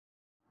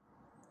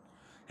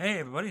Hey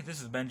everybody,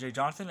 this is Ben J.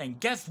 Johnson, and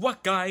guess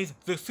what guys?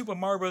 The Super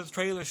Mario Bros.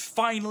 Trailer is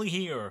finally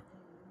here!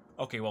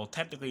 Okay, well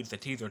technically it's a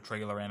teaser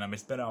trailer and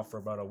it's been out for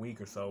about a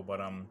week or so,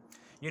 but I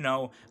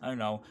don't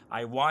know,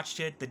 I watched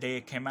it the day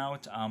it came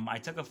out. I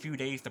took a few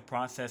days to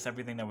process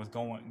everything that was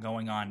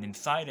going on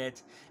inside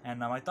it,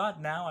 and I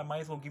thought now I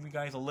might as well give you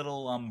guys a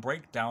little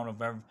breakdown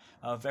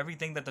of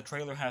everything that the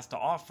trailer has to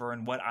offer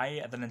and what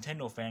I, as a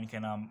Nintendo fan,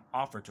 can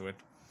offer to it.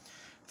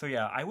 So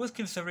yeah, I was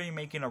considering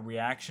making a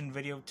reaction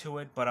video to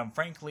it, but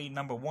frankly,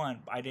 number one,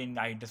 I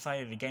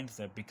decided against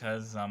it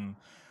because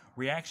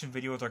reaction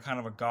videos are kind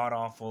of a god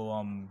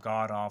awful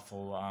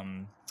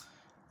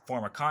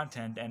form of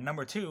content, and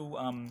number two,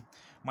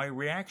 my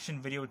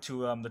reaction video to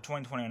the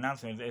 2020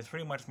 announcement is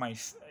pretty much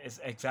is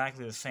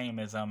exactly the same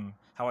as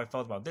how I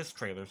felt about this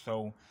trailer.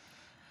 So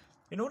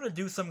in order to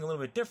do something a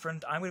little bit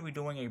different, I'm going to be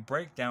doing a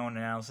breakdown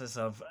analysis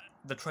of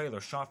the trailer,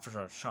 shot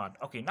for shot.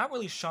 Okay, not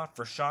really shot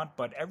for shot,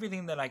 but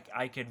everything that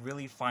I could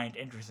really find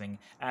interesting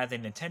as a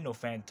Nintendo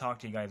fan to talk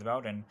to you guys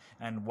about,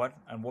 and what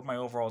my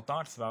overall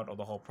thoughts about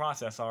the whole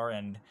process are,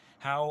 and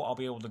how I'll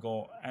be able to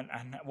go and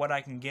what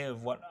I can give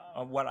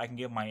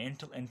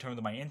in terms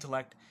of my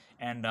intellect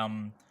and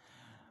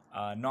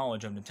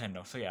knowledge of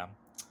Nintendo. So yeah.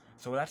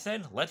 So with that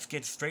said, let's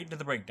get straight into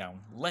the breakdown.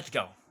 Let's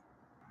go.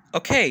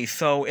 Okay,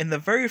 so in the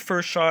very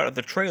first shot of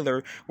the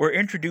trailer, we're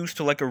introduced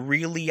to like a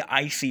really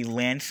icy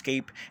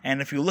landscape,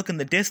 and if you look in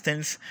the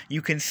distance,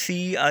 you can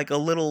see like a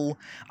little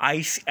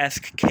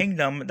ice-esque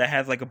kingdom that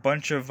has like a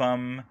bunch of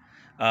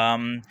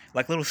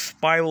like little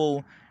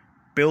spiral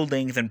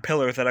buildings and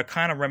pillars that are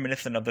kind of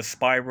reminiscent of the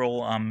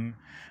spiral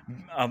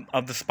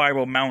of the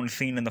spiral mountain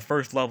scene in the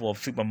first level of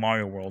Super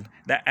Mario World.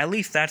 At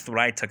least that's what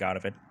I took out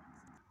of it.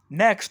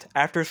 Next,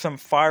 after some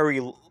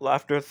very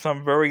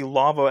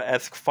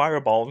lava-esque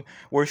fireballs,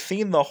 we're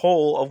seeing the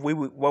whole of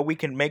what we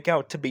can make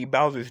out to be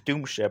Bowser's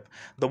Doom Ship,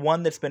 the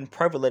one that's been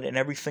prevalent in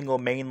every single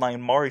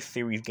mainline Mario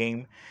series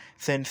game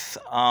since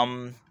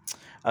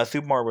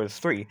Super Mario Bros.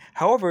 3.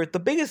 However, the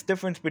biggest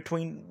difference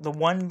between the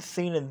one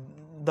seen in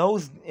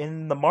those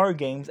in the Mario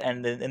games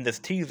and in this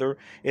teaser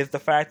is the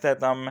fact that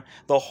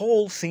the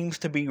whole seems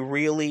to be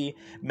really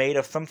made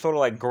of some sort of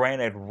like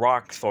granite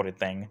rock sort of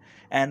thing,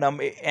 and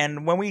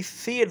when we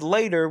see it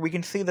later, we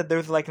can see that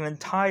there's like an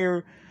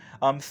entire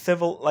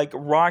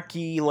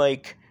rocky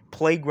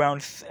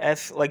playground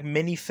like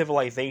mini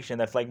civilization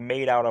that's like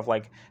made out of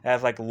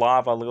as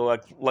lava,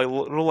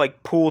 little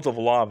pools of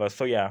lava.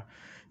 So yeah.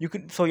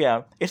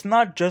 It's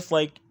not just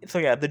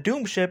the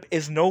Doom Ship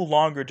is no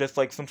longer just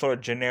like some sort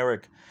of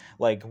generic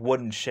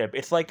wooden ship.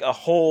 It's like a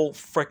whole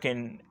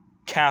frickin'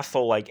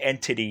 castle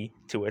entity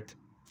to it.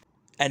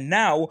 And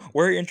now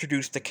we're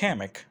introduced to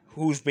Kamek,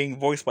 who's being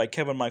voiced by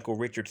Kevin Michael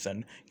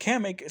Richardson.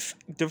 Kamek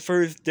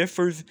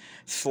differs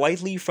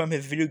slightly from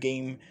his video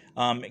game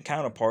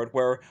counterpart,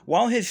 where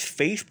while his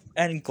face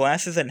and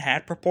glasses and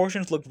hat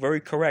proportions look very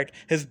correct,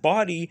 his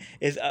body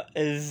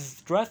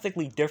is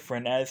drastically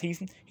different, as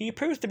he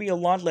appears to be a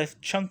lot less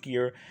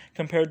chunkier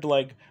compared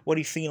to what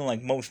he's seen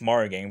in most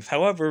Mario games.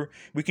 However,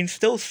 we can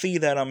still see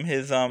that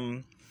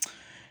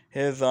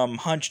his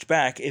hunched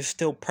back is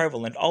still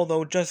prevalent,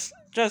 although just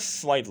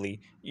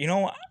slightly,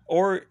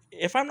 or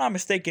if I'm not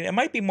mistaken, it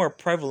might be more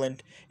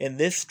prevalent in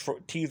this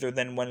teaser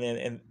than what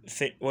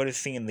is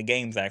seen in the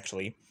games,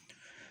 actually.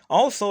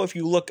 Also, if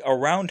you look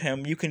around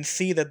him, you can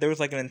see that there's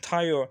an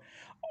entire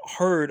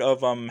herd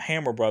of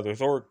Hammer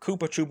Brothers, or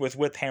Koopa Troopas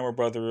with Hammer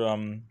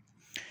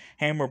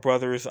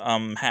Brothers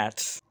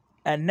hats.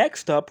 And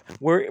next up,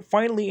 we're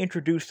finally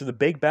introduced to the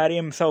big baddie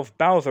himself,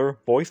 Bowser,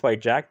 voiced by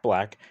Jack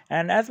Black.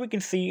 And as we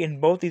can see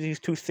in both of these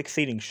two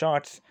succeeding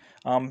shots,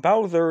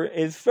 Bowser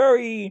is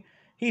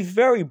he's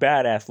very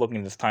badass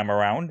looking this time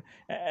around.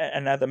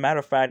 And as a matter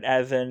of fact,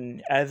 as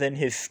in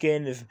his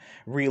skin is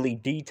really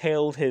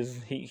detailed,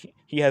 he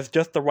has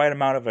just the right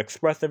amount of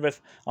expressiveness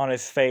on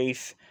his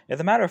face. As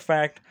a matter of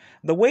fact,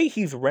 the way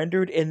he's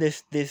rendered in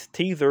this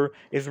teaser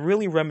is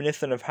really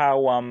reminiscent of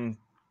how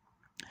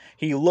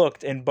he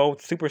looked in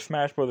both Super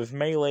Smash Bros.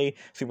 Melee,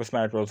 Super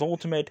Smash Bros.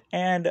 Ultimate,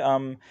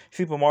 and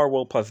Super Mario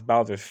World plus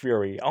Bowser's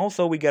Fury.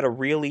 Also, we get a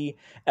really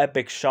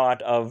epic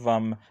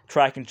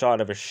tracking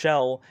shot of his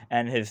shell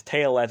and his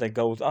tail as it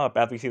goes up,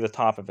 as we see the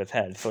top of his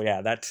head. So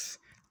yeah, that's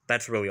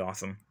really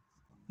awesome.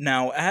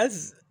 Now,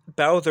 as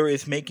Bowser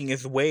is making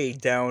his way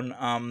down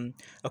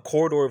a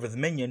corridor of his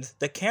minions,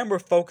 the camera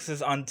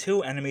focuses on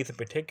two enemies in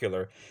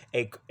particular,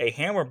 a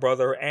Hammer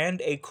Brother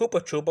and a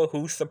Koopa Troopa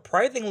who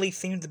surprisingly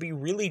seems to be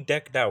really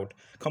decked out,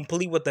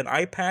 complete with an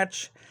eye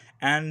patch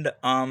and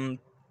a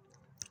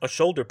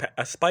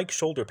spiked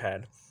shoulder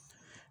pad.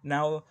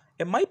 Now,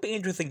 it might be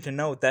interesting to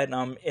note that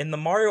in the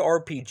Mario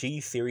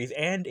RPG series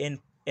and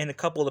in a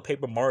couple of the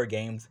Paper Mario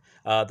games,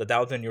 the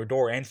Thousand Year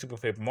Door and Super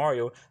Paper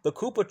Mario, the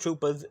Koopa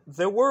Troopas,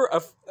 there were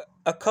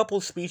a couple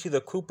species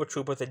of Koopa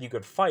Troopas that you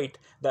could fight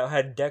that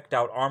had decked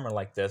out armor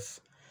like this.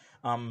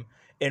 In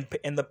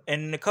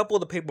a couple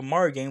of the Paper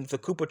Mario games, the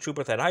Koopa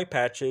Troopas had eye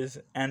patches,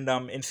 and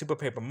in Super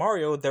Paper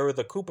Mario, there was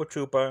a Koopa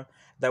Troopa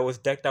that was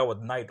decked out with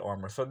knight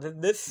armor. So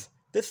this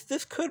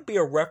could be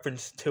a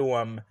reference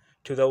to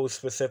those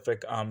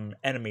specific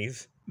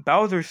enemies.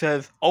 Bowser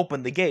says,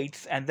 "Open the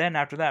gates," and then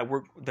after that,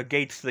 the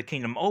gates to the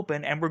kingdom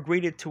open, and we're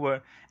greeted to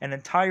an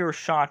entire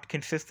shot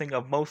consisting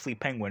of mostly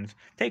penguins,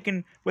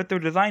 taken with their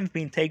designs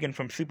being taken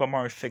from Super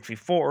Mario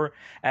 64,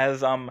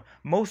 as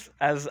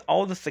as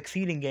all the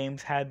succeeding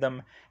games had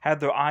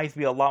their eyes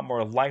be a lot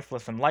more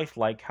lifeless and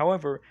lifelike.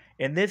 However,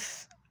 in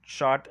this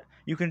shot,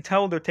 you can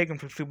tell they're taken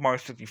from Super Mario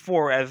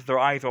 64, as their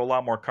eyes are a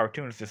lot more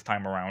cartoonish this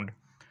time around.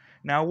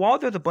 Now, while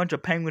there's a bunch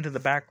of penguins in the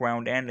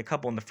background and a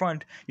couple in the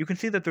front, you can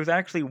see that there's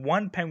actually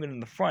one penguin in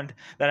the front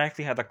that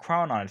actually has a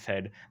crown on its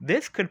head.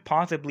 This could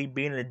possibly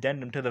be an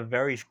addendum to the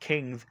various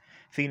kings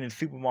seen in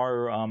Super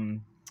Mario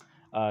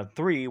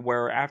 3,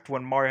 where after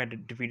when Mario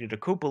had defeated a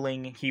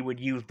Koopaling, he would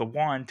use the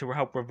wand to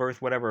help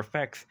reverse whatever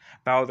effects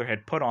Bowser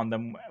had put on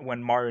them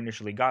when Mario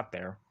initially got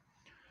there.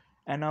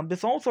 And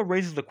this also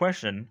raises the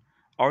question: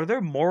 are there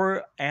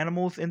more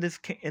animals in this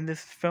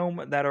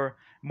film that are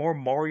more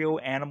Mario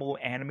animal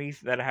enemies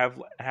that have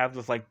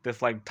this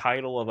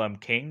title of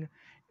king?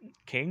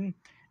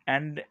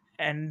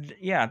 And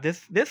yeah,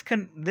 this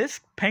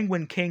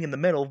Penguin King in the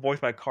middle,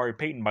 voiced by Khary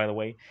Payton, by the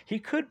way, he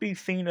could be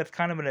seen as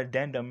kind of an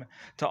addendum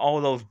to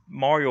all those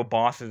Mario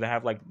bosses that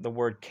have the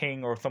word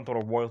king or some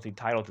sort of royalty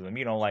title to them.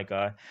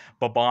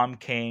 Bob-omb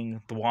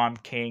King,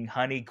 Thwomp King,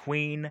 Honey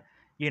Queen,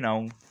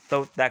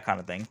 so that kind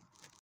of thing.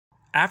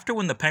 After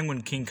when the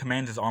Penguin King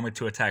commands his army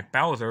to attack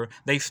Bowser,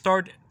 they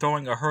start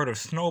throwing a herd of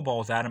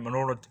snowballs at him in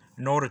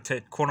order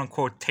to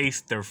quote-unquote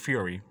taste their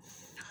fury.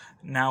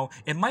 Now,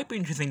 it might be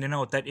interesting to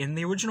note that in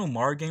the original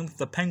Mario games,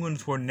 the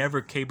penguins were never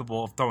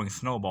capable of throwing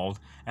snowballs,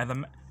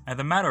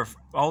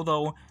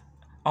 although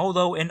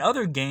in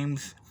other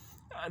games,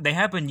 they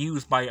have been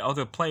used by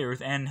other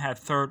players and have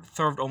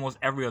served almost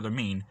every other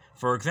mean.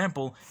 For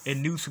example,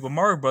 in New Super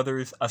Mario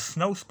Bros., a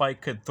snow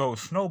spike could throw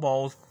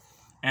snowballs,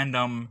 and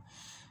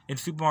in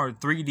Super Mario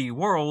 3D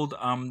World,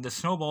 the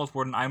snowballs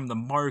were an item that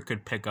Mario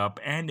could pick up,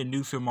 and in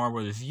New Super Mario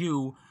Bros.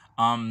 U,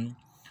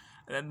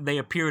 they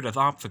appeared as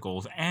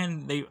obstacles,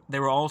 and they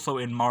were also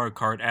in Mario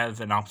Kart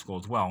as an obstacle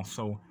as well.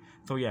 So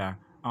yeah,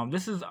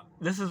 this is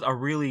a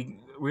really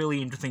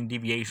interesting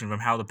deviation from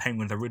how the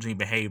penguins originally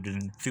behaved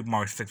in Super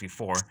Mario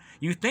 64.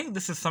 You'd think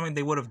this is something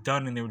they would have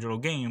done in the original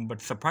game, but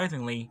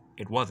surprisingly,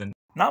 it wasn't.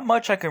 Not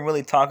much I can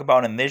really talk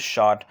about in this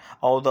shot,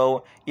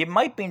 although it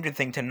might be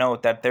interesting to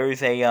note that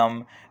there's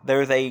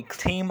a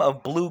team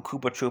of blue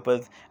Koopa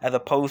Troopas as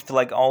opposed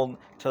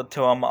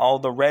to all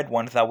the red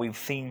ones that we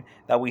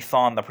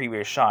saw in the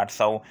previous shot.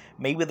 So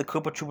maybe the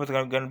Koopa Troopas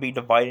are going to be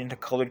divided into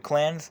colored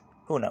clans.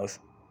 Who knows?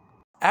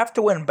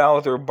 After when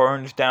Bowser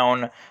burns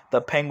down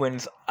the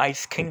Penguin's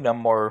Ice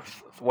Kingdom, or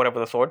whatever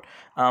the sort,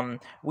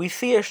 we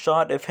see a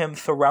shot of him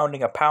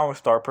surrounding a Power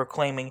Star,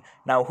 proclaiming,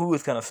 "Now who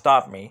is going to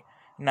stop me?"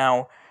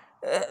 Now,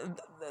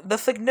 the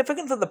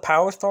significance of the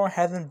Power Star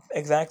hasn't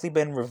exactly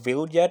been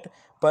revealed yet,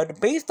 but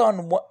based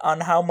on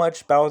how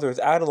much Bowser is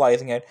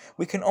idolizing it,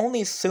 we can only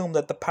assume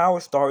that the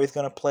Power Star is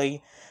going to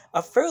play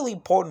a fairly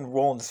important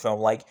role in this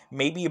film.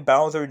 Maybe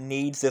Bowser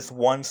needs this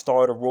one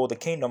star to rule the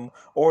kingdom,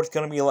 or it's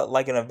going to be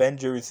like an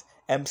Avengers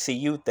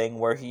MCU thing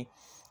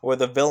where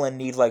the villain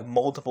needs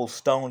multiple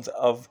stones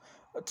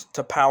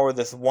to power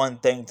this one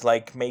thing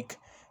to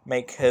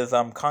make his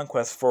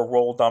conquest for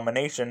world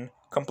domination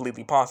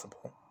completely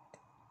possible.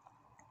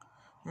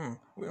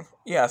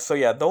 Yeah, so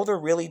yeah, those are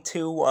really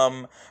two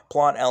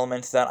plot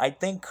elements that I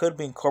think could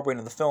be incorporated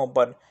in the film,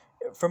 but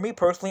for me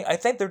personally, I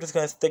think they're just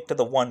going to stick to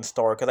the one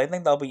star, because I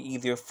think that'll be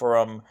easier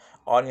for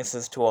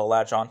audiences to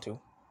latch onto.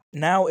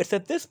 Now, it's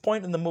at this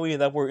point in the movie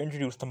that we're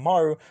introduced to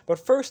Mario, but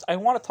first I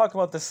want to talk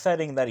about the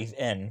setting that he's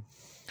in.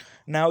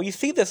 Now, you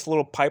see this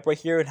little pipe right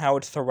here and how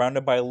it's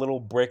surrounded by a little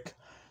brick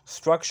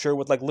structure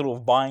with little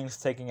vines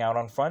taking out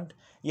on front.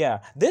 Yeah,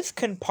 this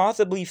can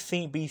possibly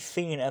be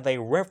seen as a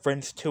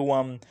reference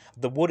to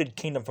the Wooded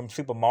Kingdom from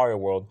Super Mario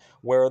World,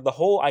 where the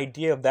whole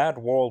idea of that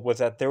world was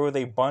that there was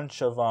a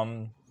bunch of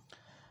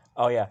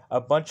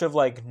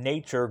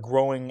nature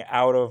growing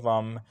out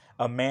of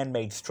a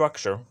man-made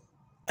structure.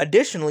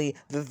 Additionally,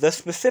 the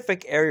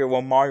specific area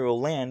where Mario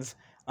lands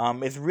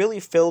is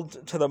really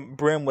filled to the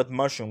brim with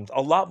mushrooms,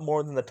 a lot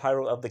more than the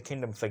title of the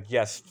kingdom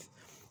suggests.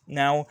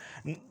 Now,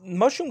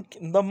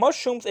 the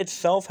mushrooms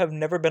itself have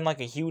never been a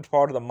huge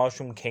part of the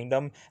Mushroom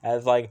Kingdom,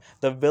 as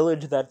the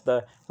village that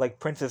the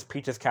Princess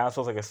Peach's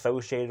castle is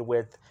associated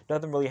with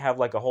doesn't really have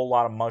a whole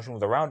lot of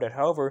mushrooms around it.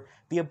 However,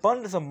 the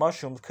abundance of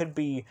mushrooms could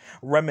be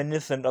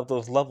reminiscent of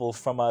those levels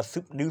from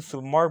New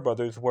Super Mario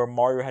Bros., where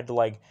Mario had to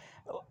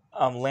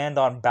land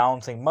on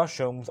balancing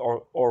mushrooms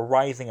or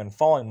rising and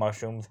falling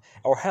mushrooms,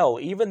 or hell,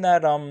 even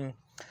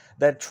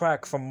that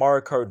track from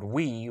Mario Kart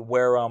Wii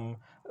where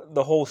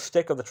the whole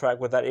stick of the track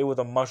was that it was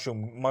a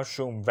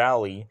mushroom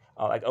valley,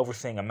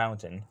 overseeing a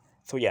mountain.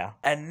 So yeah.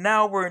 And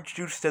now we're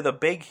introduced to the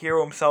big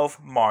hero himself,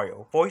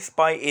 Mario, voiced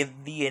by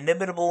the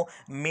inimitable,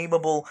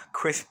 memeable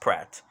Chris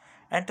Pratt.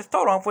 And to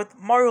start off with,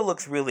 Mario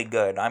looks really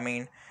good. I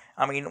mean,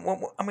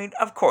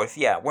 of course,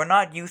 yeah, we're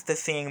not used to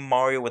seeing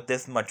Mario with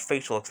this much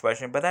facial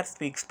expression, but that's to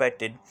be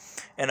expected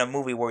in a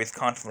movie where he's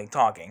constantly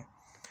talking.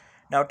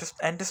 Now,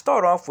 to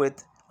start off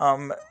with,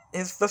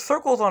 the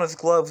circles on his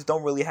gloves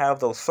don't really have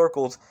those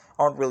circles,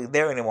 aren't really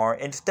there anymore.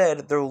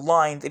 Instead, they're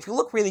lines. If you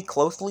look really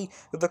closely,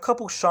 there's a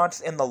couple shots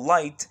in the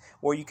light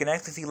where you can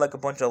actually see like a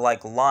bunch of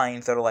like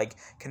lines that are like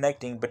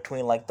connecting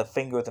between like the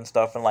fingers and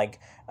stuff, and like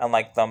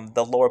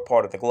the lower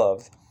part of the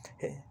gloves.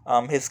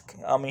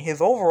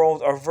 His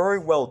overalls are very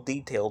well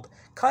detailed,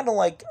 kind of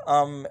like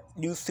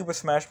New Super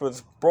Smash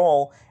Bros.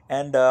 Brawl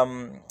and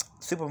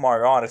Super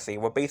Mario Odyssey,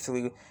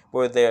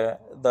 where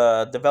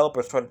the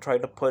developers try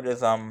to put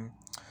his um,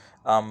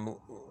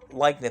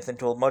 likeness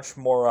into a much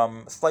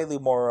more slightly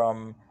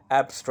more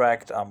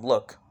abstract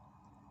look.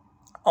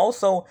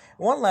 Also,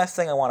 one last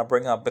thing I want to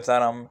bring up is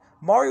that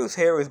Mario's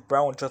hair is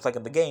brown just like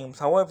in the games.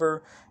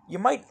 However, you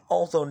might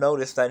also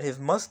notice that his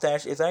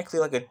mustache is actually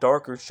like a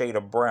darker shade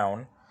of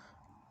brown.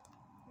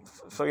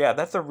 So yeah,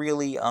 that's a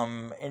really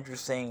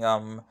interesting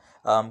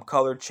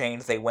color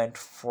change they went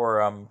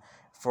for an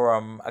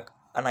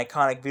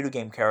iconic video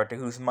game character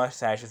whose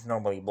mustache is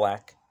normally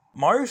black.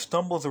 Mario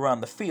stumbles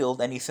around the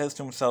field and he says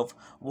to himself,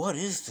 "What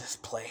is this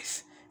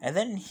place?" And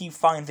then he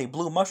finds a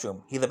blue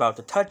mushroom. He's about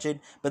to touch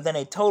it, but then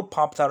a toad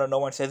pops out of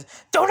nowhere and says,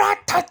 "Do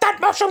not touch that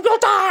mushroom, you'll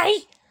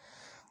die!"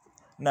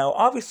 Now,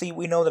 obviously,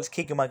 we know that's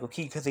Keegan-Michael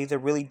Key because he has a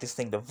really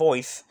distinctive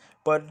voice,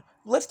 but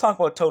let's talk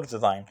about Toad's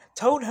design.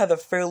 Toad has a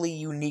fairly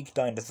unique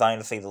design,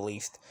 to say the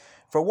least.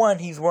 For one,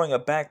 he's wearing a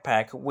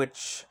backpack,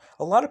 which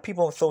a lot of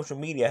people on social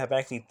media have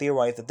actually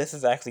theorized that this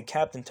is actually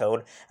Captain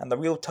Toad, and the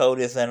real Toad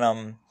is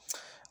in,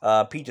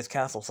 Peach's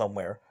castle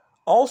somewhere.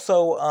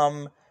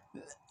 Also,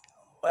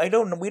 we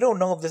don't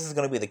know if this is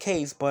going to be the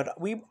case, but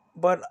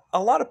a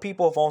lot of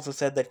people have also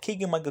said that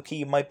Keegan-Michael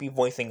Key might be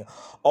voicing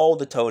all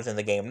the Toads in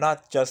the game,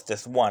 not just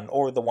this one,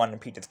 or the one in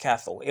Peach's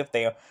castle, if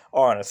they are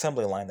on an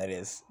assembly line, that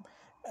is.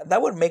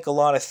 That would make a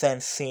lot of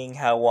sense, seeing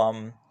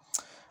how,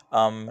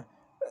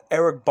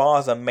 Eric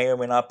Bauza may or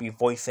may not be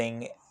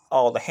voicing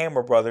all the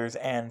Hammer Brothers,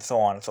 and so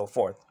on and so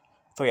forth.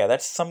 So yeah,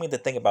 that's something to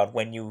think about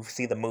when you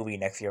see the movie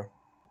next year.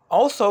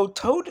 Also,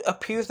 Toad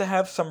appears to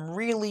have some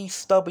really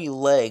stubby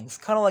legs,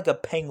 kind of like a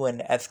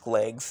penguin-esque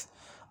legs.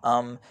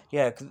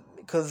 Yeah,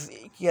 because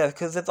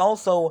it's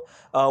also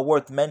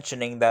worth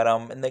mentioning that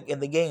in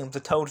the games the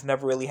Toads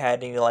never really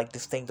had any like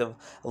distinctive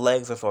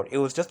legs or sort. It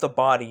was just a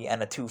body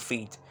and 2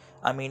 feet.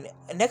 I mean,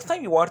 next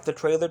time you watch the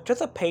trailer,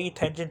 just pay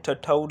attention to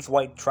Toad's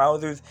white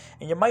trousers,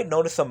 and you might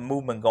notice some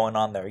movement going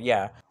on there,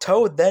 yeah.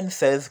 Toad then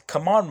says,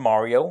 "Come on,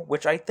 Mario,"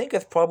 which I think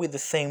is probably the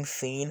same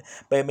scene,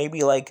 but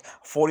maybe like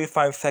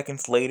 45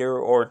 seconds later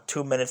or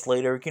 2 minutes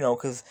later,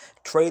 because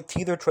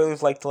teaser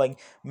trailers like to like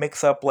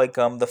mix up like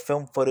the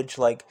film footage,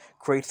 like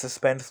create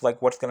suspense,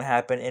 like what's gonna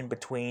happen in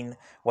between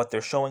what they're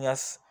showing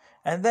us.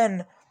 And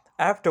then,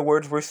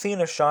 afterwards, we're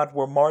seeing a shot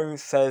where Mario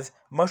says,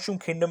 "Mushroom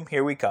Kingdom,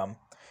 here we come."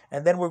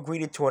 And then we're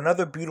greeted to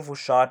another beautiful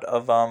shot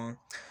of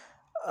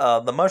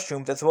the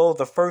mushrooms, as well as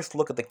the first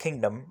look at the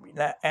kingdom.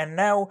 And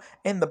now,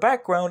 in the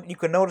background, you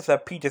can notice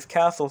that Peach's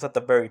castle is at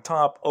the very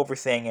top,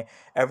 overseeing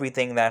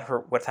everything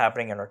what's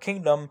happening in her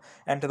kingdom.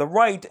 And to the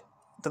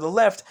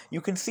left,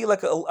 you can see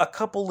like a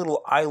couple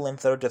little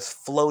islands that are just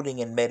floating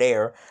in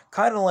midair,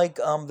 kind of like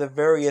the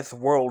various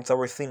worlds that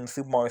we're seeing in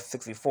Super Mario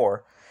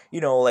 64.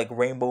 Like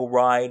Rainbow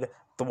Ride,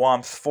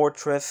 Thwomp's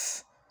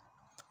Fortress.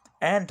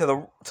 And to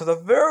the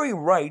very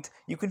right,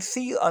 you can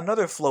see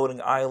another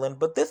floating island,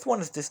 but this one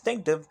is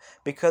distinctive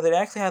because it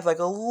actually has like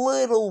a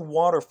little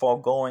waterfall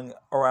going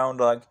around,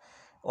 a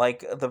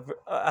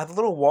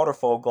little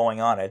waterfall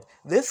going on it.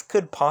 This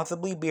could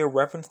possibly be a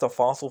reference to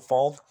Fossil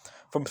Falls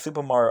from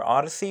Super Mario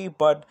Odyssey,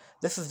 but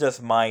this is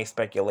just my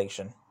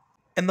speculation.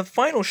 In the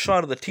final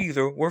shot of the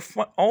teaser, we're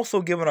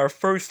also given our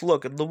first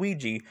look at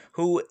Luigi,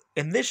 who,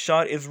 in this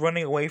shot, is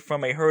running away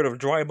from a herd of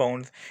dry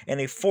bones in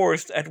a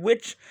forest at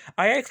which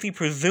I actually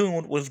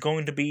presumed was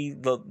going to be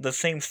the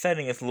same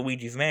setting as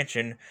Luigi's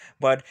Mansion,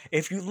 but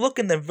if you look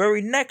in the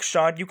very next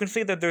shot, you can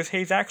see that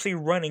he's actually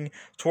running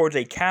towards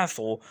a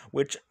castle,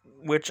 which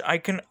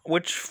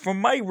from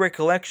my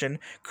recollection,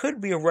 could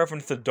be a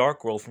reference to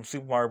Dark World from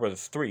Super Mario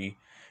Bros. 3.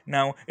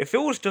 Now, if it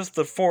was just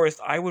the forest,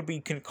 I would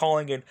be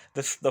calling it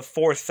the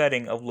forest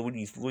setting of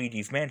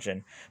Luigi's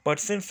Mansion. But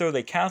since there's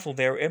a castle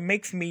there, it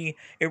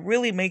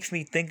really makes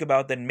me think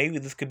about that maybe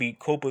this could be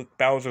Koopa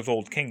Bowser's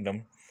Old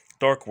Kingdom,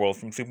 Dark World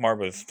from Super Mario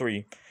Bros.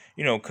 3.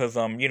 Because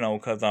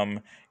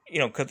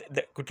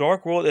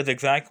Dark World is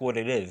exactly what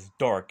it is,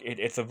 dark.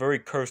 It's a very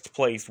cursed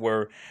place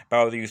where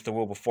Bowser used to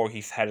rule before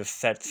he had his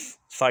sights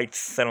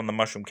set on the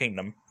Mushroom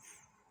Kingdom.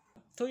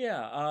 So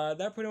yeah,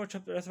 that pretty much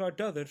that's about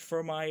does it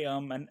for my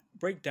an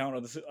breakdown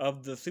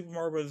of the Super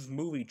Mario Bros.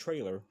 Movie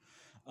trailer.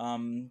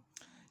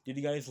 Did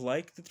you guys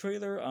like the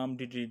trailer?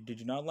 Did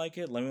you not like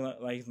it? Let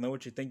me know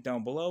what you think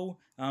down below.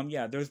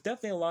 Yeah, there's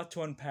definitely a lot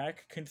to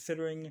unpack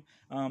considering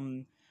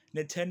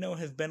Nintendo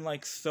has been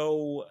like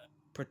so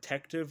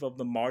protective of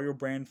the Mario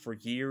brand for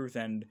years,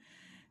 and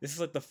this is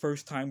like the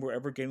first time we're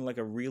ever getting like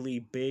a really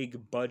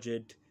big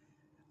budget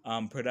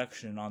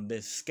production on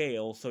this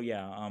scale. So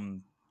yeah,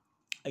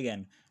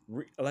 again,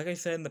 like I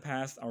said in the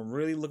past, I'm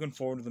really looking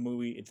forward to the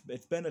movie.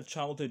 It's been a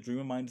childhood dream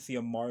of mine to see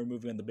a Mario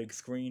movie on the big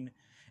screen,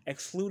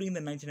 excluding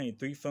the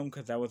 1993 film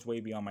because that was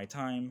way beyond my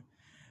time.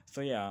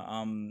 So yeah,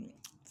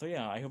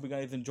 I hope you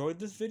guys enjoyed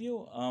this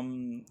video.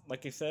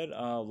 Like I said,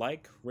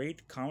 like,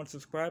 rate, comment,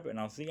 subscribe, and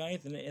I'll see you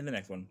guys in the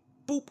next one.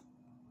 Boop!